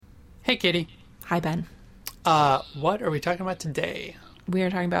Hey, Katie. Hi, Ben. What are we talking about today? We are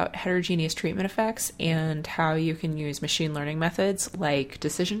talking about heterogeneous treatment effects and how you can use machine learning methods like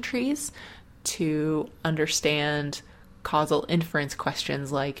decision trees to understand causal inference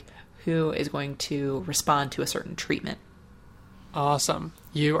questions like who is going to respond to a certain treatment. Awesome.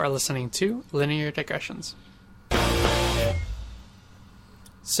 You are listening to Linear Digressions.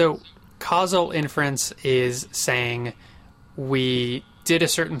 So, causal inference is saying we did a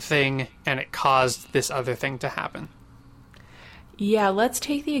certain thing and it caused this other thing to happen. Yeah, let's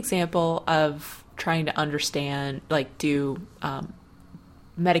take the example of trying to understand, do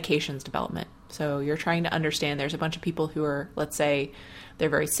medications development. So you're trying to understand there's a bunch of people who are, let's say, they're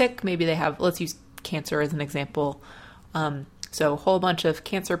very sick. Maybe they have, let's use cancer as an example. So a whole bunch of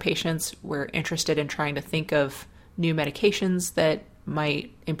cancer patients were interested in trying to think of new medications that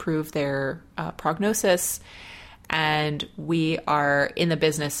might improve their prognosis. And we are in the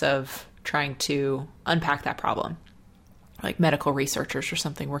business of trying to unpack that problem, like medical researchers or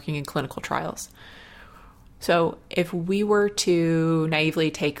something working in clinical trials. So if we were to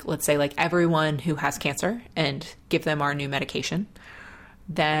naively take, let's say, like everyone who has cancer and give them our new medication,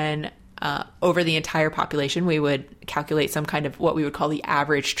 then over the entire population, we would calculate some kind of what we would call the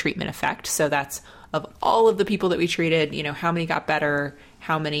average treatment effect. So that's of all of the people that we treated, how many got better,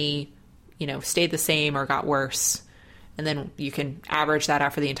 how many, stayed the same or got worse. And then you can average that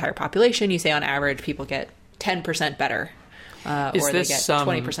out for the entire population. You say on average, people get 10% better. Or they get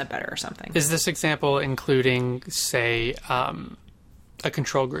 20% better or something. Is this example including, say, a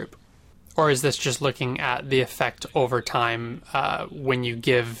control group? Or is this just looking at the effect over time when you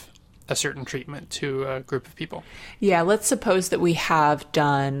give a certain treatment to a group of people? Yeah, let's suppose that we have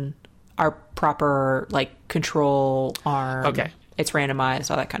done our proper, control arm. Okay. It's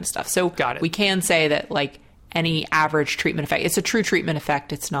randomized, all that kind of stuff. So Got it. We can say that, any average treatment effect, it's a true treatment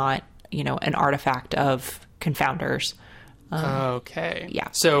effect. It's not, an artifact of confounders. Okay. Yeah.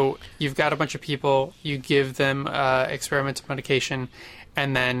 So you've got a bunch of people, you give them experimental medication,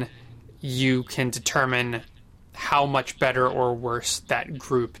 and then you can determine how much better or worse that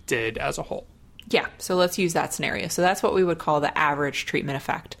group did as a whole. Yeah. So let's use that scenario. So that's what we would call the average treatment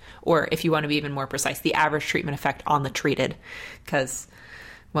effect. Or if you want to be even more precise, the average treatment effect on the treated. Because,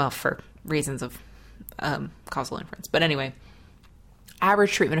 for reasons of causal inference. But anyway,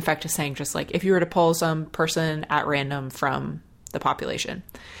 average treatment effect is saying just if you were to pull some person at random from the population.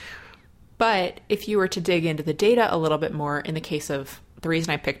 But if you were to dig into the data a little bit more, in the case of the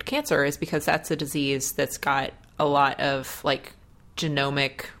reason I picked cancer is because that's a disease that's got a lot of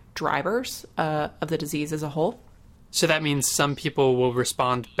genomic drivers of the disease as a whole. So that means some people will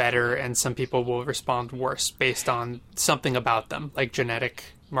respond better and some people will respond worse based on something about them, like genetic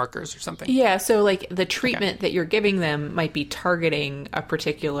markers or something. Yeah, so the treatment that you're giving them might be targeting a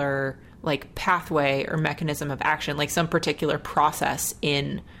particular pathway or mechanism of action, some particular process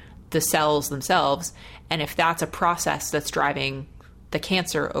in the cells themselves. And if that's a process that's driving the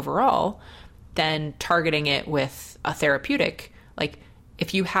cancer overall, then targeting it with a therapeutic,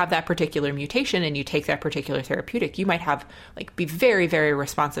 if you have that particular mutation and you take that particular therapeutic, you might have be very, very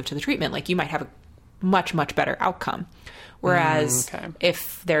responsive to the treatment. You might have a much, much better outcome. Whereas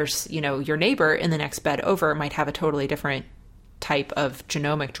if there's, your neighbor in the next bed over might have a totally different type of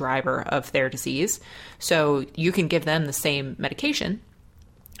genomic driver of their disease. So you can give them the same medication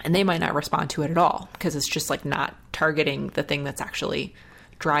and they might not respond to it at all because it's just not targeting the thing that's actually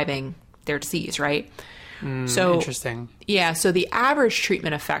driving their disease, right? So interesting. Yeah. So the average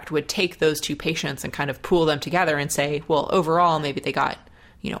treatment effect would take those two patients and kind of pool them together and say, well, overall, maybe they got,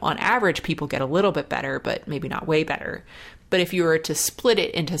 on average, people get a little bit better, but maybe not way better. But if you were to split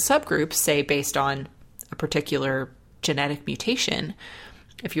it into subgroups, say based on a particular genetic mutation,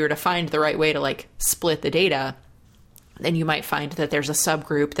 if you were to find the right way to split the data, then you might find that there's a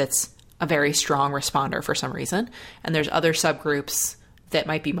subgroup that's a very strong responder for some reason. And there's other subgroups that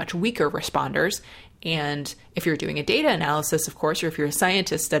might be much weaker responders. And if you're doing a data analysis, of course, or if you're a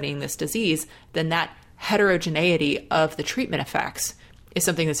scientist studying this disease, then that heterogeneity of the treatment effects is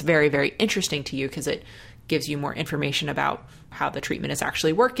something that's very, very interesting to you because it gives you more information about how the treatment is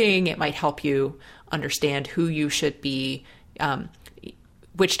actually working. It might help you understand who you should be,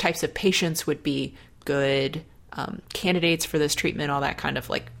 which types of patients would be good candidates for this treatment, all that kind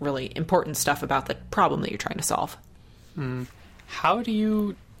of really important stuff about the problem that you're trying to solve. How do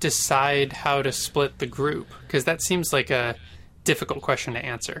you decide how to split the group? Because that seems like a difficult question to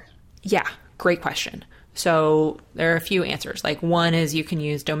answer. Yeah, great question. So there are a few answers. One is you can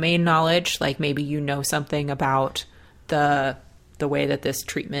use domain knowledge, maybe something about the way that this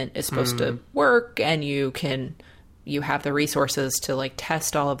treatment is supposed to work, and you can you have the resources to like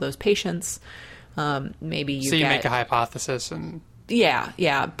test all of those patients. Maybe you make a hypothesis and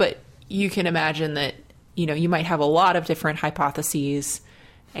yeah. But you can imagine that, you might have a lot of different hypotheses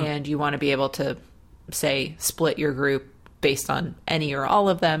and you want to be able to say split your group based on any or all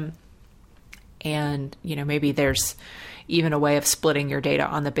of them. And, maybe there's even a way of splitting your data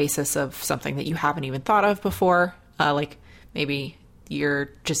on the basis of something that you haven't even thought of before. Like maybe you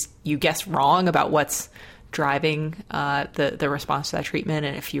guess wrong about what's driving the response to that treatment.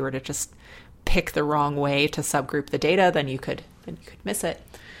 And if you were to just pick the wrong way to subgroup the data, then you could miss it.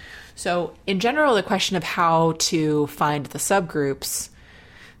 So in general, the question of how to find the subgroups,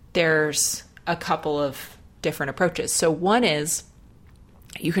 there's a couple of different approaches. So one is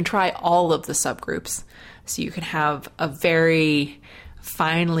you can try all of the subgroups. So you can have a very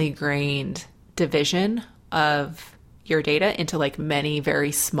finely grained division of your data into like many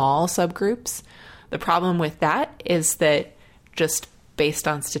very small subgroups. The problem with that is that just based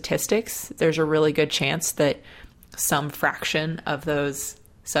on statistics, there's a really good chance that some fraction of those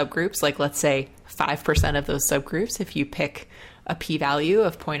subgroups, like let's say 5% of those subgroups, if you pick a p-value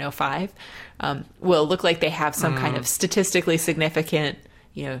of 0.05, will look like they have some kind of statistically significant,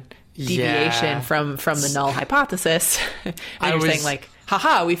 deviation from the null hypothesis. And you're saying like,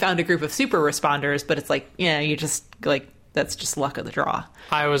 haha, we found a group of super responders, but it's like, you just like, that's just luck of the draw.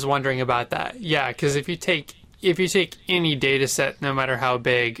 I was wondering about that. Yeah, because if you take any data set, no matter how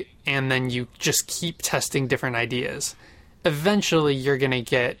big, and then you just keep testing different ideas, eventually you're going to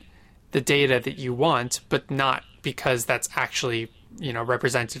get the data that you want, but not because that's actually,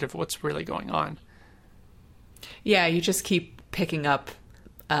 representative of what's really going on. Yeah, you just keep picking up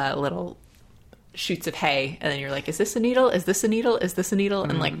little shoots of hay, and then you're like, is this a needle? Is this a needle? Is this a needle?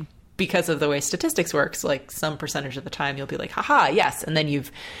 And like, because of the way statistics works, like some percentage of the time you'll be like, haha, yes. And then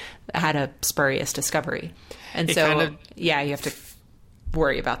you've had a spurious discovery. And you have to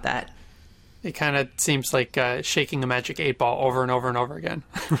worry about that. It kind of seems like shaking a magic 8-ball over and over and over again.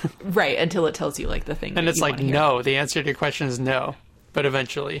 Right, until it tells you like the thing. And it's like, no, the answer to your question is no. But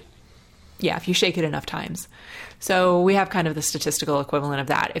eventually. Yeah, if you shake it enough times. So we have kind of the statistical equivalent of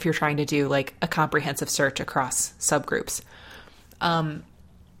that if you're trying to do like a comprehensive search across subgroups.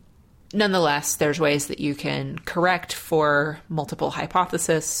 Nonetheless, there's ways that you can correct for multiple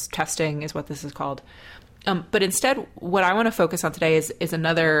hypothesis testing is what this is called. But instead, what I want to focus on today is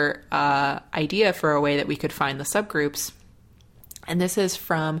another idea for a way that we could find the subgroups. And this is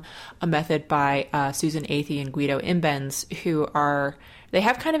from a method by Susan Athey and Guido Imbens, they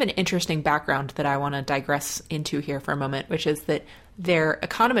have kind of an interesting background that I want to digress into here for a moment, which is that they're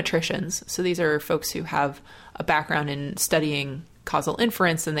econometricians. So these are folks who have a background in studying causal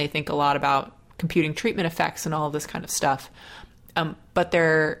inference, and they think a lot about computing treatment effects and all of this kind of stuff. But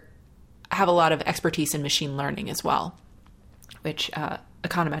they have a lot of expertise in machine learning as well, which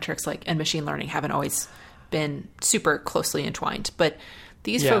econometrics and machine learning haven't always been super closely entwined. But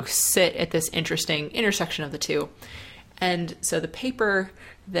these folks sit at this interesting intersection of the two. And so the paper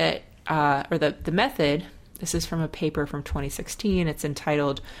that, or the method, this is from a paper from 2016. It's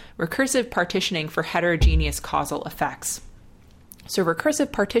entitled Recursive Partitioning for Heterogeneous Causal Effects. So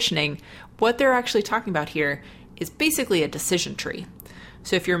recursive partitioning, what they're actually talking about here is basically a decision tree.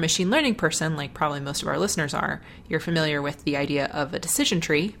 So if you're a machine learning person, like probably most of our listeners are, you're familiar with the idea of a decision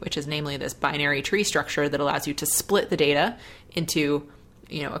tree, which is namely this binary tree structure that allows you to split the data into,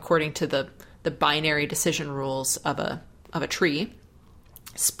 according to the binary decision rules of a tree,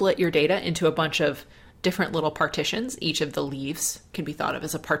 split your data into a bunch of different little partitions. Each of the leaves can be thought of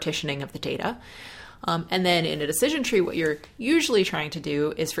as a partitioning of the data. And then in a decision tree, what you're usually trying to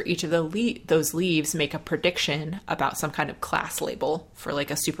do is for each of those leaves make a prediction about some kind of class label for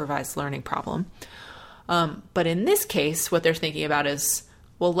like a supervised learning problem. But in this case, what they're thinking about is,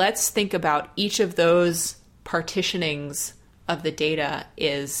 well, let's think about each of those partitionings of the data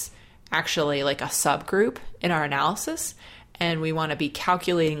is actually like a subgroup in our analysis. And we want to be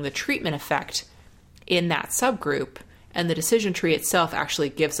calculating the treatment effect in that subgroup. And the decision tree itself actually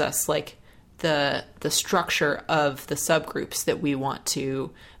gives us like the structure of the subgroups that we want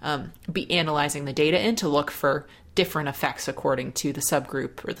to be analyzing the data in to look for different effects according to the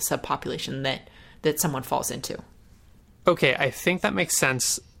subgroup or the subpopulation that someone falls into. Okay, I think that makes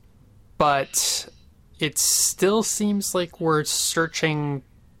sense, but it still seems like we're searching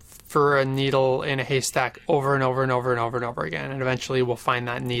for a needle in a haystack over and over and over and over and over again, and eventually we'll find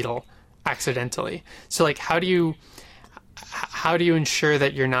that needle accidentally. So like, how do you ensure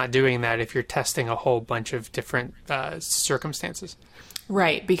that you're not doing that if you're testing a whole bunch of different circumstances?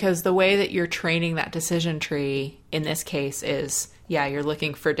 Right, because the way that you're training that decision tree in this case is, you're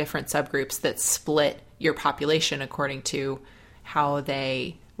looking for different subgroups that split your population according to how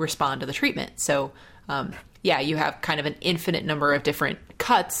they respond to the treatment. So, you have kind of an infinite number of different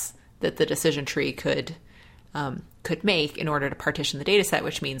cuts that the decision tree could make in order to partition the data set,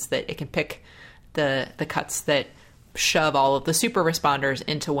 which means that it can pick the cuts that shove all of the super responders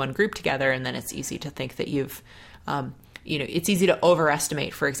into one group together. And then it's easy to think that you've, it's easy to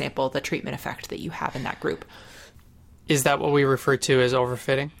overestimate, for example, the treatment effect that you have in that group. Is that what we refer to as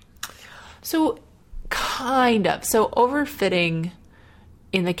overfitting? So kind of. So overfitting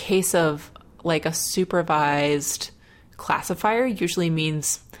in the case of like a supervised classifier usually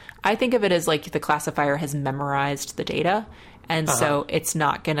means, I think of it as like the classifier has memorized the data, and so it's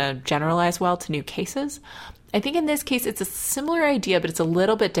not going to generalize well to new cases. I think in this case, it's a similar idea, but it's a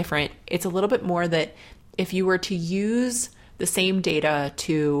little bit different. It's a little bit more that if you were to use the same data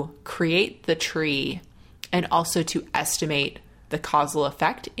to create the tree and also to estimate the causal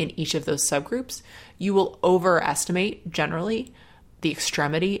effect in each of those subgroups, you will overestimate generally the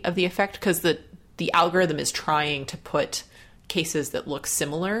extremity of the effect, because the algorithm is trying to put cases that look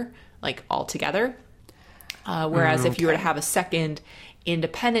similar, like all together. Whereas if you were to have a second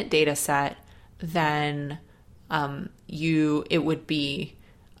independent data set, then it would be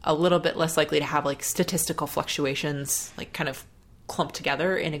a little bit less likely to have like statistical fluctuations, like kind of clumped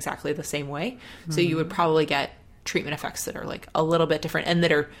together in exactly the same way. So you would probably get treatment effects that are like a little bit different and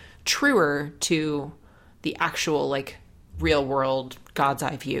that are truer to the actual like real world God's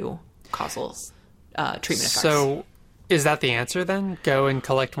eye view causal treatment effects. So is that the answer then? Go and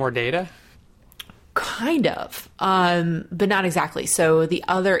collect more data? Kind of, but not exactly. So the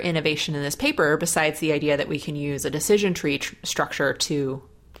other innovation in this paper, besides the idea that we can use a decision tree structure to,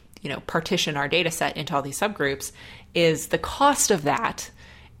 partition our data set into all these subgroups, is the cost of that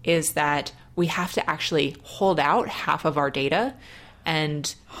is that we have to actually hold out half of our data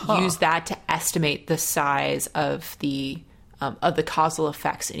and use that to estimate the size of the causal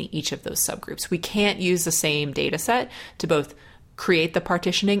effects in each of those subgroups. We can't use the same data set to both create the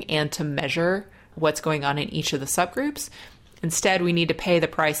partitioning and to measure what's going on in each of the subgroups. Instead, we need to pay the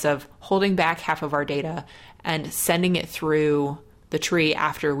price of holding back half of our data and sending it through the tree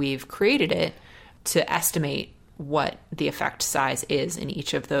after we've created it to estimate what the effect size is in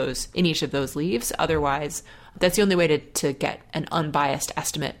each of those leaves. Otherwise, that's the only way to get an unbiased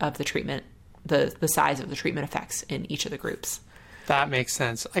estimate of the treatment, the size of the treatment effects in each of the groups. That makes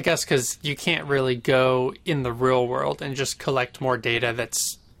sense. I guess because you can't really go in the real world and just collect more data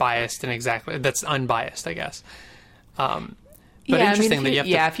that's biased and that's unbiased, I guess. But interesting that you have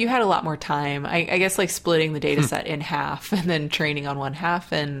to... if you had a lot more time, I guess like splitting the data set in half and then training on one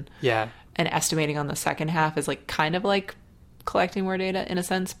half and estimating on the second half is like kind of like collecting more data in a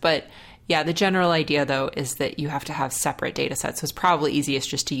sense. But yeah, the general idea though is that you have to have separate data sets. So it's probably easiest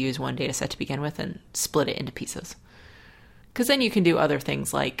just to use one data set to begin with and split it into pieces. Because then you can do other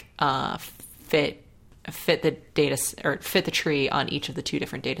things like fit the data or fit the tree on each of the two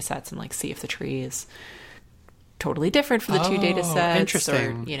different data sets and like see if the tree is totally different for the two data sets.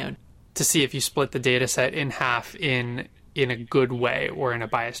 Interesting. Or, to see if you split the data set in half in a good way or in a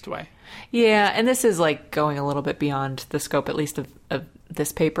biased way. Yeah, and this is like going a little bit beyond the scope, at least of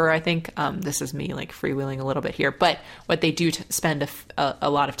this paper, I think. This is me like freewheeling a little bit here. But what they do spend a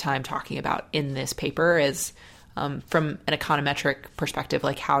lot of time talking about in this paper is from an econometric perspective,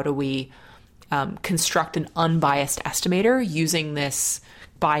 like how do we construct an unbiased estimator using this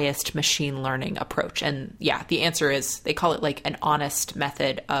biased machine learning approach. And yeah, the answer is they call it like an honest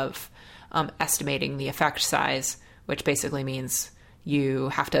method of estimating the effect size, which basically means you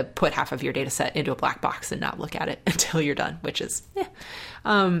have to put half of your data set into a black box and not look at it until you're done, which is,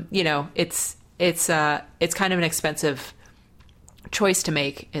 it's kind of an expensive choice to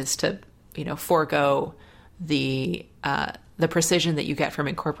make, is to, forego the precision that you get from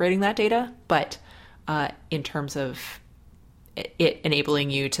incorporating that data. But in terms of it enabling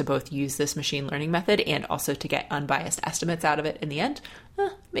you to both use this machine learning method and also to get unbiased estimates out of it in the end,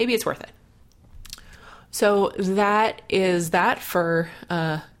 maybe it's worth it. So that is that for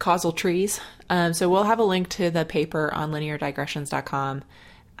causal trees. So we'll have a link to the paper on lineardigressions.com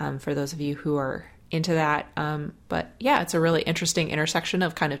for those of you who are into that. But yeah, it's a really interesting intersection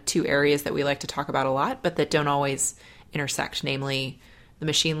of kind of two areas that we like to talk about a lot, but that don't always intersect, namely the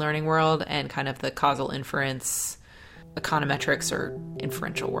machine learning world and kind of the causal inference, econometrics or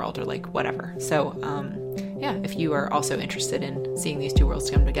inferential world, or like whatever. So if you are also interested in seeing these two worlds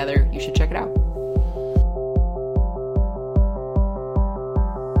come together, you should check it out.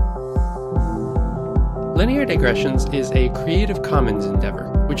 Linear Digressions is a Creative Commons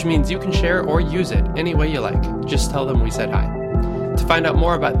endeavor, which means you can share or use it any way you like. Just tell them we said hi. To find out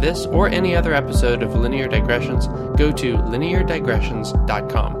more about this or any other episode of Linear Digressions, go to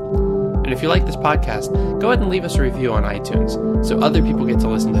lineardigressions.com. And if you like this podcast, go ahead and leave us a review on iTunes so other people get to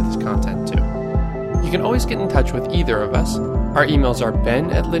listen to this content too. You can always get in touch with either of us. Our emails are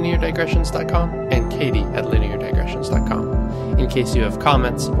ben@lineardigressions.com and katie@lineardigressions.com in case you have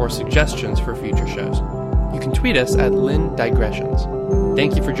comments or suggestions for future shows. You can tweet us at lindigressions.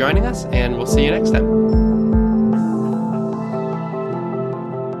 Thank you for joining us, and we'll see you next time.